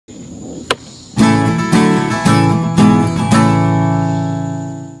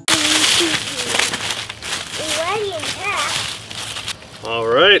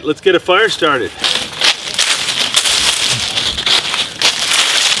right, let's get a fire started.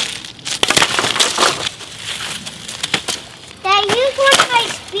 Dad, use one of my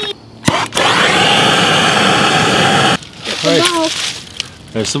speed.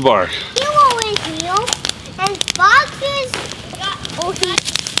 Right. There's some bark. You always heal. And boxes. Oh,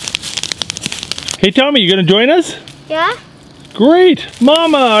 Hey Tommy, you gonna join us? yeah? Great!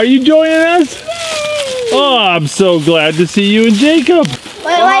 Mama, are you joining us? Yay! Oh, I'm so glad to see you and Jacob.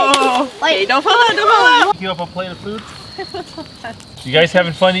 Wait. Don't fall out, don't fall out. You up a plate of food? You guys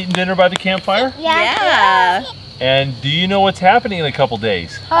having fun eating dinner by the campfire? Yeah. And do you know what's happening in a couple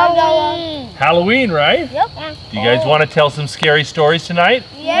days? Halloween. Halloween, right? Yep. Do you guys want to tell some scary stories tonight?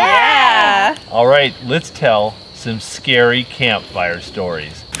 Yeah. All right, let's tell some scary campfire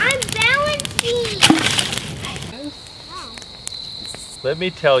stories. I'm balancing. Let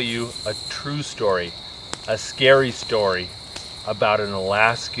me tell you a true story, a scary story about an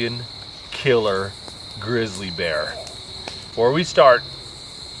Alaskan killer grizzly bear. Before we start,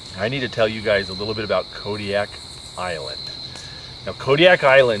 I need to tell you guys a little bit about Kodiak Island. Now, Kodiak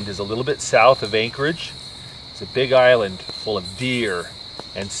Island is a little bit south of Anchorage. It's a big island full of deer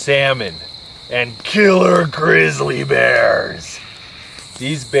and salmon and killer grizzly bears.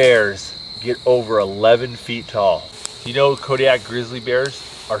 These bears get over 11 feet tall. You know, Kodiak grizzly bears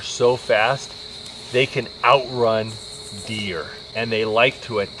are so fast, they can outrun deer, and they like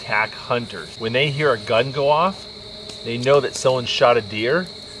to attack hunters. When they hear a gun go off, they know that someone shot a deer,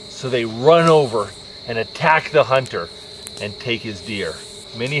 so they run over and attack the hunter and take his deer.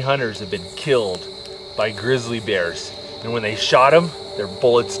 Many hunters have been killed by grizzly bears, and when they shot them, their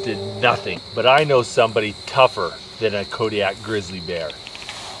bullets did nothing. But I know somebody tougher than a Kodiak grizzly bear.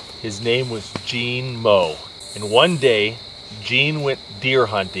 His name was Gene Moe. And one day, Gene went deer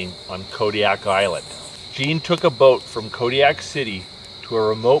hunting on Kodiak Island. Gene took a boat from Kodiak City to a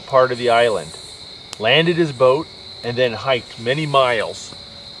remote part of the island, landed his boat, and then hiked many miles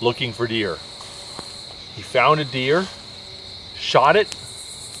looking for deer. He found a deer, shot it,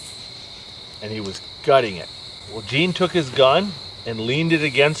 and he was gutting it. Well, Gene took his gun and leaned it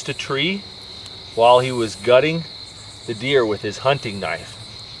against a tree while he was gutting the deer with his hunting knife.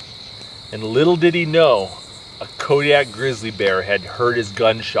 And little did he know, a Kodiak grizzly bear had heard his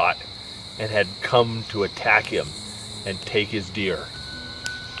gunshot and had come to attack him and take his deer.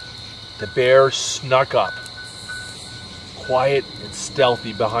 The bear snuck up, quiet and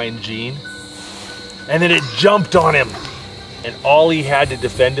stealthy behind Gene, and then it jumped on him. And all he had to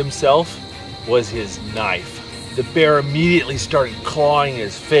defend himself was his knife. The bear immediately started clawing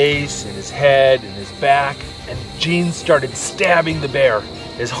his face and his head and his back, and Gene started stabbing the bear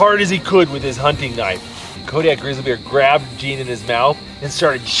as hard as he could with his hunting knife. Kodiak grizzly bear grabbed Gene in his mouth and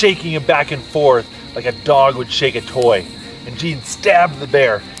started shaking him back and forth like a dog would shake a toy. And Gene stabbed the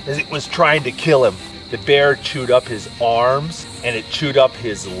bear as it was trying to kill him. The bear chewed up his arms and it chewed up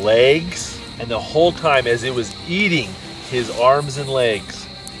his legs. And the whole time as it was eating his arms and legs,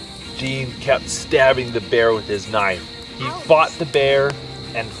 Gene kept stabbing the bear with his knife. He fought the bear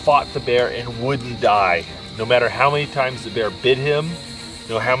and wouldn't die. No matter how many times the bear bit him,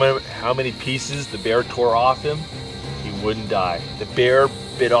 no matter how many pieces the bear tore off him, he wouldn't die. The bear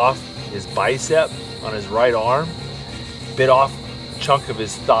bit off his bicep on his right arm, bit off a chunk of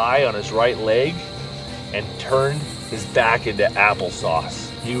his thigh on his right leg, and turned his back into applesauce.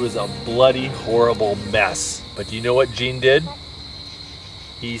 He was a bloody, horrible mess. But do you know what Gene did?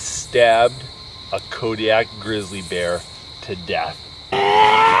 He stabbed a Kodiak grizzly bear to death.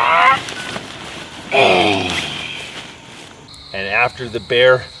 And after the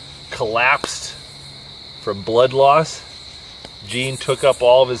bear collapsed from blood loss, Gene took up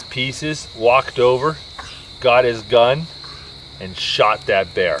all of his pieces, walked over, got his gun, and shot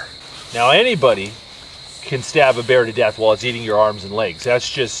that bear. Now anybody can stab a bear to death while it's eating your arms and legs. That's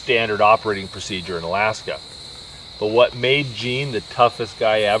just standard operating procedure in Alaska. But what made Gene the toughest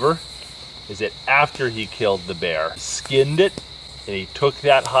guy ever is that after he killed the bear, he skinned it, and he took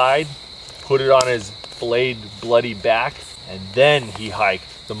that hide, put it on his filleted, bloody back, and then he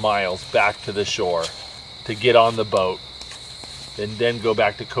hiked the miles back to the shore to get on the boat, and then go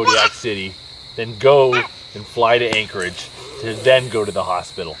back to Kodiak City, then go and fly to Anchorage to then go to the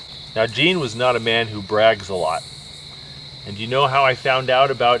hospital. Now, Gene was not a man who brags a lot. And do you know how I found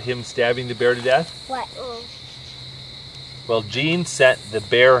out about him stabbing the bear to death? What? Well, Gene sent the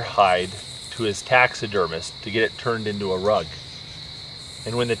bear hide to his taxidermist to get it turned into a rug.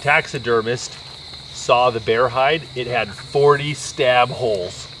 And when the taxidermist saw the bear hide, it had 40 stab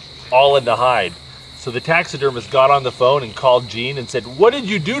holes, all in the hide. So the taxidermist got on the phone and called Gene and said, "What did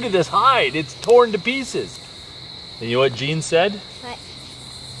you do to this hide? It's torn to pieces." And you know what Gene said? What?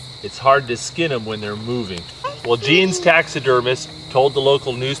 It's hard to skin them when they're moving. Well, Gene's taxidermist told the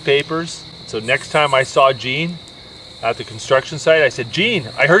local newspapers. So next time I saw Gene at the construction site, I said, "Gene,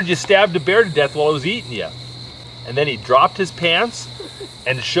 I heard you stabbed a bear to death while it was eating you." And then he dropped his pants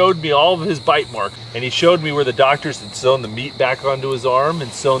and showed me all of his bite marks. And he showed me where the doctors had sewn the meat back onto his arm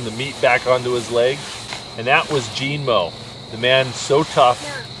and sewn the meat back onto his leg. And that was Gene Moe, the man so tough,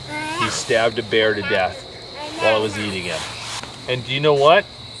 he stabbed a bear to death while it was eating him. And do you know what?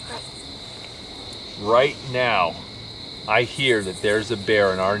 Right now, I hear that there's a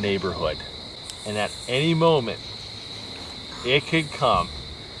bear in our neighborhood. And at any moment, it could come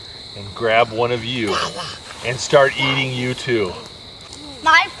and grab one of you and start eating you too.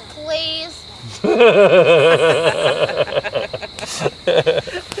 Knife, please.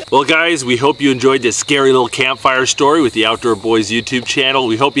 Well guys, we hope you enjoyed this scary little campfire story with the Outdoor Boys YouTube channel.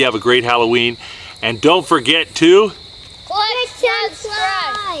 We hope you have a great Halloween. And don't forget to... Click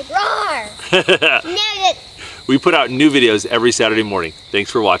subscribe. Roar. Nugget. We put out new videos every Saturday morning.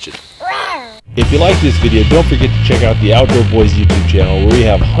 Thanks for watching. Roar. If you like this video, don't forget to check out the Outdoor Boys YouTube channel where we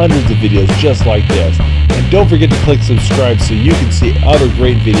have hundreds of videos just like this. And don't forget to click subscribe so you can see other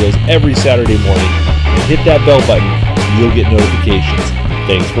great videos every Saturday morning. And hit that bell button so you'll get notifications.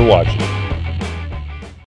 Thanks for watching.